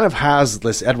he kind of has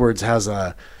this, Edwards has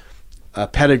a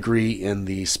pedigree in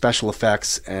the special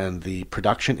effects and the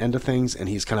production end of things, and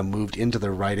he's kind of moved into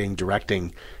the writing,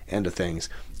 directing end of things.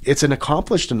 It's an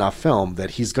accomplished enough film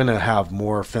that he's going to have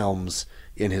more films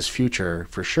in his future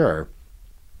for sure.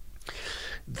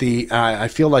 I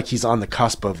feel like he's on the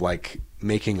cusp of like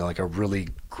making like a really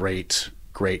great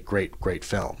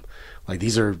film. Like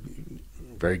these are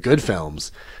very good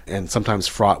films and sometimes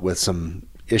fraught with some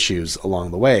issues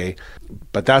along the way,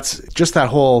 but that's just that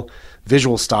whole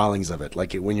visual stylings of it.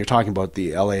 Like when you're talking about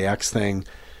the LAX thing,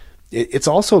 it's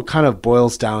also kind of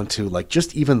boils down to like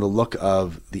just even the look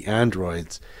of the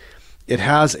androids. It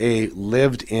has a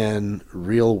lived in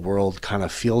real world kind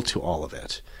of feel to all of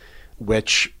it,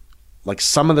 which like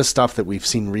some of the stuff that we've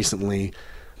seen recently,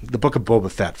 the Book of Boba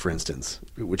Fett, for instance,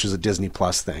 which is a Disney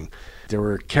Plus thing. There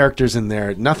were characters in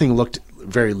there. Nothing looked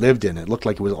very lived in. It looked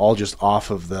like it was all just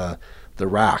off of the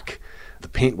rack. The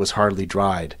paint was hardly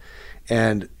dried.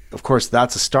 And of course,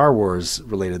 that's a Star Wars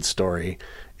related story.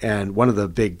 And one of the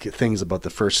big things about the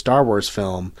first Star Wars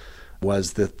film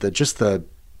was that the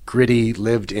gritty,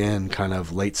 lived in kind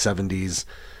of late 70s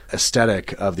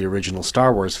aesthetic of the original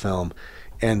Star Wars film.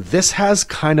 And this has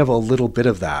kind of a little bit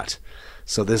of that.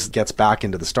 So this gets back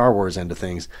into the Star Wars end of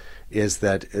things, is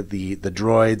that the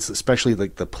droids, especially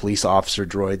like the police officer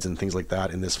droids and things like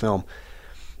that in this film,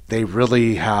 they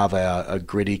really have a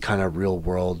gritty kind of real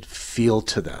world feel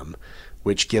to them,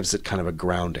 which gives it kind of a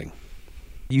grounding.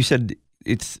 You said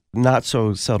it's not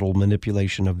so subtle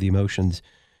manipulation of the emotions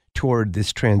toward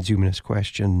this transhumanist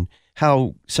question.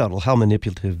 How subtle, how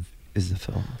manipulative is the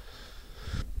film?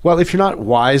 Well, if you're not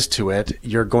wise to it,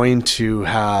 you're going to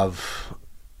have,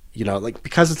 like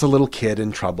because it's a little kid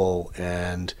in trouble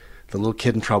and the little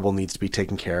kid in trouble needs to be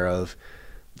taken care of,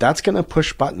 that's going to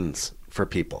push buttons for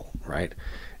people, right?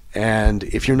 And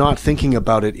if you're not thinking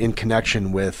about it in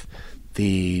connection with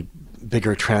the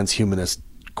bigger transhumanist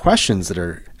questions that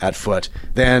are at foot,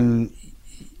 then,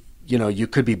 you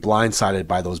could be blindsided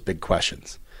by those big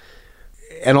questions.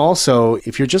 And also,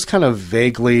 if you're just kind of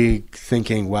vaguely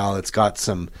thinking, well, it's got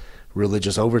some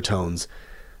religious overtones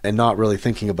and not really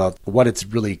thinking about what it's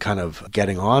really kind of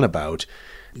getting on about,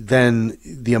 then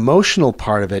the emotional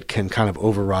part of it can kind of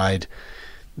override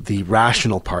the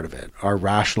rational part of it. Our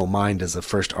rational mind is a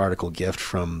first article gift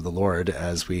from the Lord,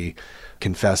 as we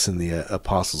confess in the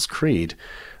Apostles' Creed.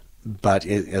 But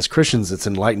as Christians, it's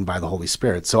enlightened by the Holy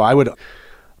Spirit. So I would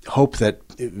hope that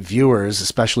viewers,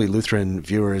 especially Lutheran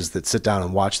viewers that sit down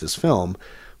and watch this film,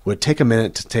 would take a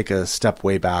minute to take a step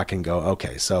way back and go,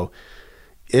 okay, so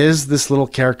is this little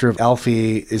character of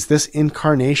Elfie, is this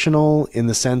incarnational in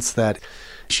the sense that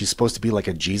she's supposed to be like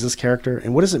a Jesus character?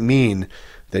 And what does it mean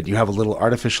that you have a little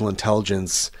artificial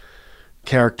intelligence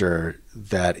character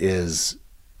that is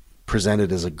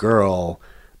presented as a girl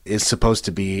is supposed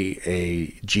to be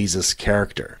a Jesus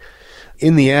character?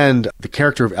 In the end, the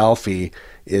character of Alfie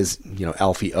is,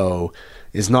 Alfie O,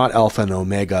 is not Alpha and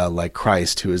Omega like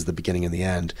Christ, who is the beginning and the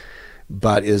end,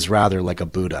 but is rather like a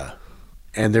Buddha.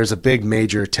 And there's a big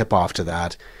major tip-off to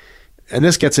that. And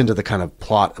this gets into the kind of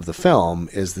plot of the film,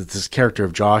 is that this character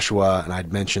of Joshua, and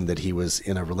I'd mentioned that he was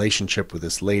in a relationship with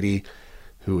this lady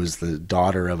who is the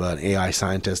daughter of an AI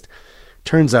scientist.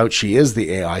 Turns out she is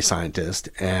the AI scientist,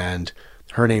 and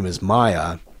her name is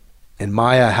Maya. And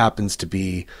Maya happens to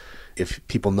be, if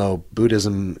people know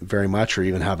Buddhism very much or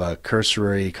even have a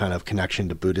cursory kind of connection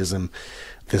to Buddhism,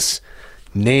 this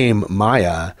name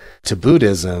Maya to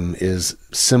Buddhism is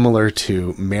similar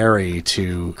to Mary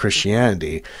to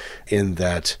Christianity, in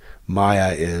that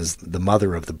Maya is the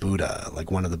mother of the Buddha,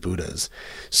 like one of the Buddhas.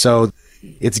 So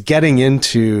it's getting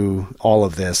into all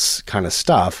of this kind of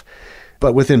stuff.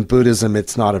 But within Buddhism,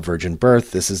 it's not a virgin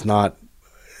birth. This is not,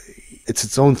 it's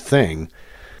its own thing.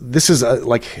 This is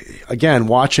like, again,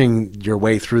 watching your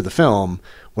way through the film,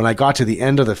 when I got to the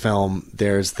end of the film,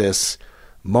 there's this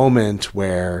moment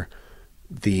where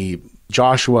the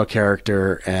Joshua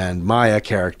character and Maya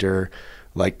character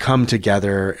like come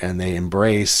together and they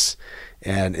embrace,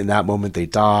 and in that moment they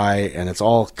die, and it's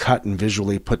all cut and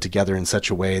visually put together in such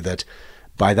a way that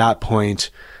by that point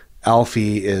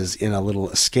Alfie is in a little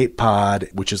escape pod,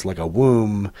 which is like a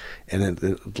womb, and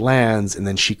it lands, and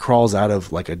then she crawls out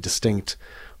of like a distinct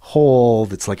hole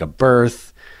that's like a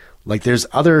birth. Like there's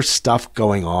other stuff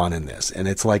going on in this, and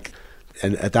it's like,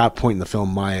 and at that point in the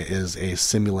film, Maya is a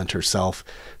simulant herself.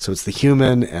 So it's the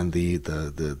human and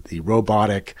the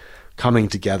robotic coming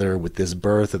together with this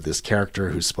birth of this character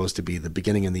who's supposed to be the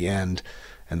beginning and the end.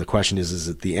 And the question is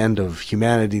it the end of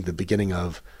humanity, the beginning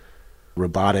of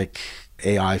robotic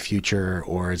AI future,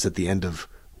 or is it the end of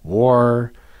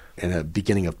war and a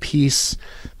beginning of peace?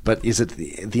 But is it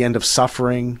the end of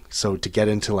suffering? So to get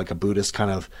into like a Buddhist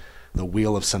kind of the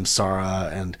wheel of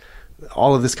samsara and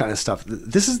all of this kind of stuff.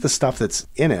 This is the stuff that's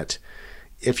in it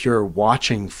if you're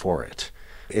watching for it.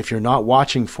 If you're not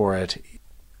watching for it,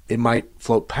 it might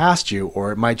float past you,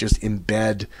 or it might just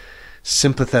embed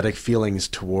sympathetic feelings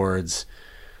towards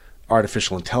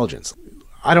artificial intelligence.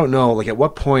 I don't know, like at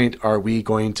what point are we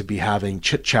going to be having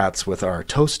chit-chats with our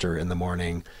toaster in the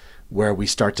morning where we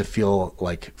start to feel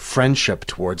like friendship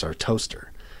towards our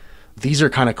toaster? These are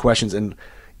kind of questions, and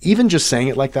even just saying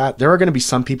it like that, there are going to be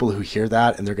some people who hear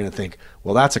that and they're going to think,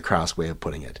 well, that's a crass way of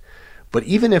putting it. But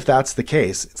even if that's the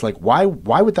case, it's like, why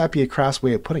would that be a crass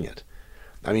way of putting it?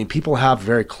 I mean, people have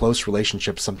very close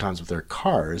relationships sometimes with their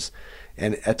cars,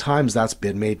 and at times that's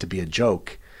been made to be a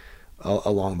joke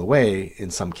along the way in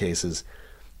some cases.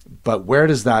 But where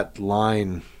does that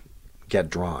line get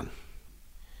drawn?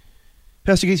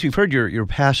 Pastor Giese, we've heard your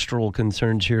pastoral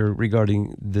concerns here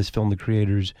regarding this film, The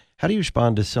Creators. How do you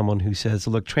respond to someone who says,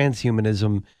 look,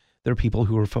 transhumanism, there are people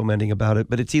who are fomenting about it,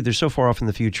 but it's either so far off in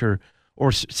the future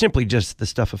or simply just the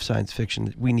stuff of science fiction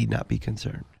that we need not be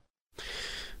concerned?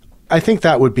 I think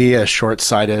that would be a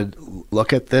short-sighted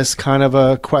look at this kind of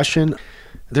a question.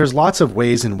 There's lots of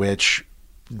ways in which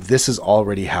this is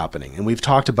already happening, and we've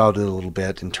talked about it a little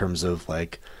bit in terms of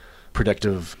like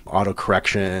predictive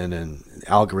autocorrection and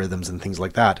algorithms and things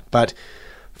like that. But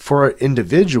for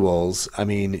individuals, I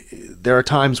mean, there are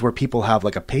times where people have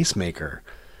like a pacemaker.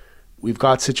 We've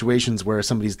got situations where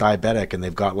somebody's diabetic and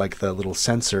they've got like the little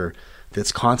sensor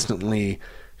that's constantly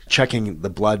checking the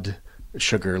blood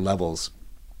sugar levels.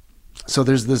 So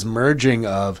there's this merging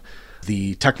of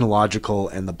the technological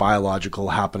and the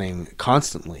biological happening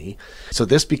constantly. So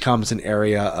this becomes an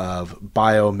area of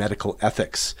biomedical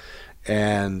ethics.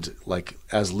 And like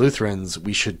as Lutherans,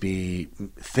 we should be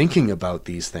thinking about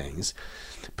these things,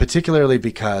 particularly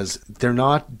because they're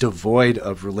not devoid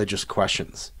of religious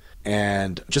questions.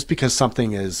 And just because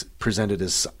something is presented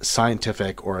as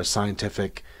scientific or a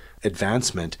scientific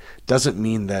advancement doesn't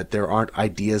mean that there aren't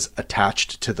ideas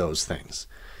attached to those things.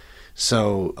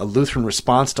 So a Lutheran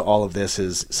response to all of this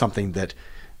is something that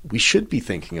we should be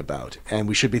thinking about, and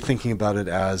we should be thinking about it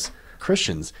as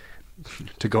Christians.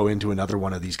 To go into another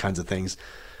one of these kinds of things,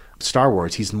 Star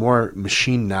Wars, he's more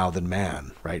machine now than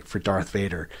man, right? For Darth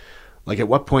Vader. Like at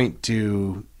what point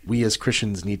do we as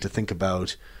Christians need to think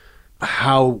about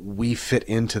how we fit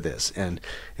into this and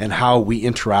how we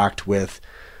interact with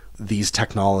these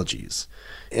technologies?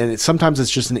 And sometimes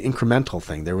it's just an incremental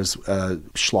thing. There was a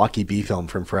schlocky B film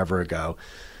from forever ago,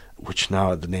 which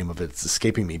now the name of it's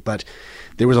escaping me, but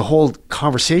there was a whole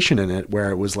conversation in it where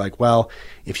it was like, well,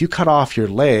 if you cut off your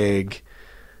leg,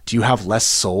 do you have less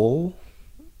soul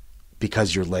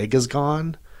because your leg is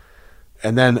gone?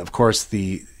 And then, of course,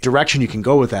 the direction you can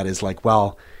go with that is like,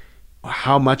 well,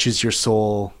 how much is your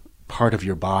soul part of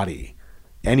your body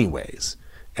anyways?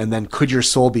 And then could your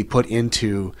soul be put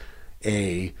into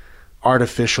a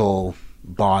artificial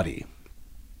body?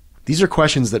 These are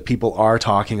questions that people are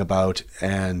talking about,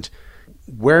 and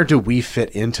where do we fit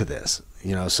into this?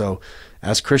 You know, so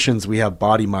as Christians, we have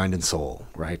body, mind, and soul,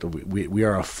 right? We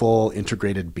are a full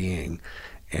integrated being,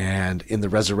 and in the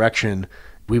resurrection,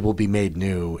 we will be made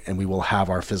new, and we will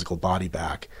have our physical body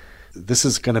back. This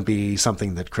is going to be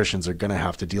something that Christians are going to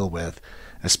have to deal with,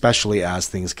 especially as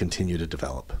things continue to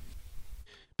develop.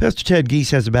 Pastor Ted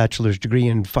Giese has a bachelor's degree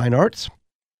in fine arts.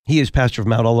 He is pastor of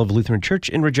Mount Olive Lutheran Church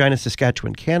in Regina,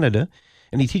 Saskatchewan, Canada,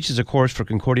 and he teaches a course for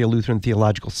Concordia Lutheran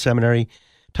Theological Seminary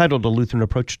titled A Lutheran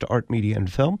Approach to Art, Media,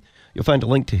 and Film. You'll find a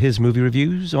link to his movie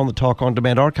reviews on the Talk On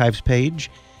Demand archives page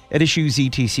at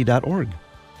issuesetc.org.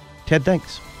 Ted,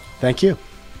 thanks. Thank you.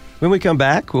 When we come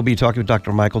back, we'll be talking with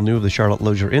Dr. Michael New of the Charlotte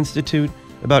Lozier Institute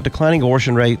about declining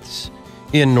abortion rates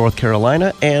in North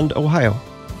Carolina and Ohio.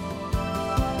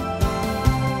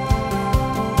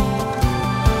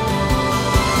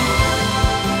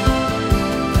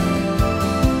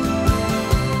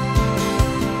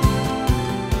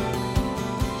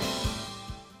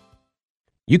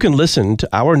 You can listen to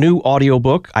our new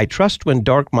audiobook, I Trust When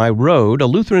Dark My Road, A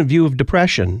Lutheran View of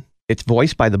Depression. It's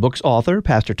voiced by the book's author,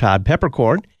 Pastor Todd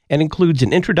Peppercorn, and includes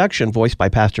an introduction voiced by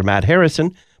Pastor Matt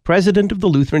Harrison, president of the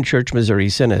Lutheran Church Missouri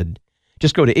Synod.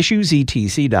 Just go to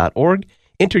issuesetc.org,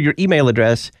 enter your email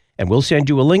address, and we'll send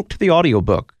you a link to the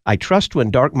audiobook, I Trust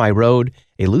When Dark My Road,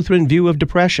 A Lutheran View of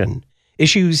Depression.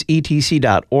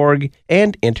 Issuesetc.org,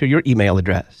 and enter your email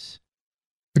address.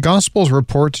 The Gospels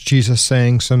report Jesus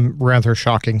saying some rather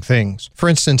shocking things. For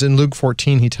instance, in Luke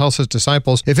 14, he tells his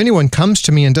disciples, "If anyone comes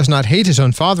to me and does not hate his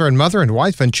own father and mother and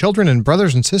wife and children and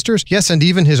brothers and sisters, yes, and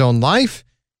even his own life,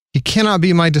 he cannot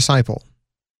be my disciple."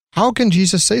 How can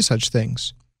Jesus say such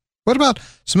things? What about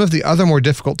some of the other more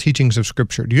difficult teachings of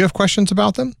Scripture? Do you have questions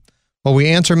about them? Well, we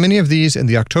answer many of these in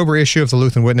the October issue of the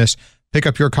Lutheran Witness. Pick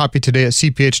up your copy today at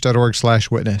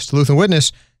cph.org/witness. The Lutheran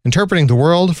Witness, interpreting the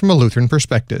world from a Lutheran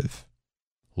perspective.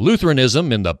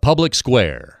 Lutheranism in the Public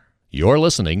Square. You're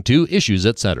listening to Issues,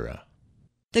 Etc.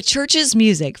 The church's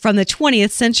music from the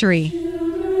 20th century.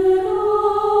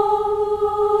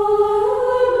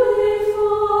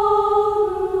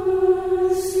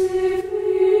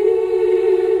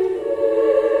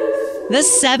 The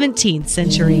 17th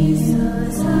century.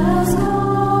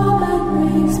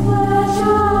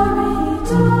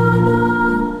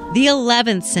 The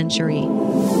 11th century.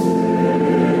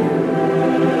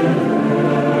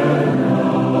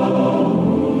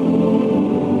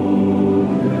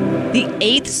 The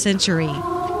 8th century.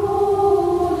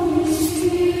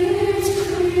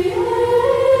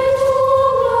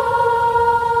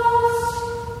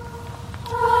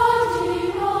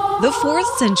 The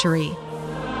 4th century.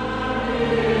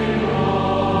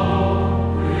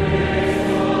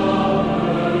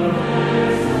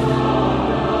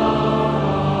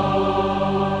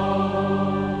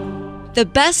 The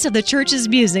best of the church's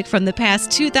music from the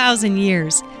past 2,000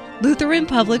 years.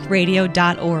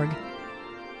 LutheranPublicRadio.org.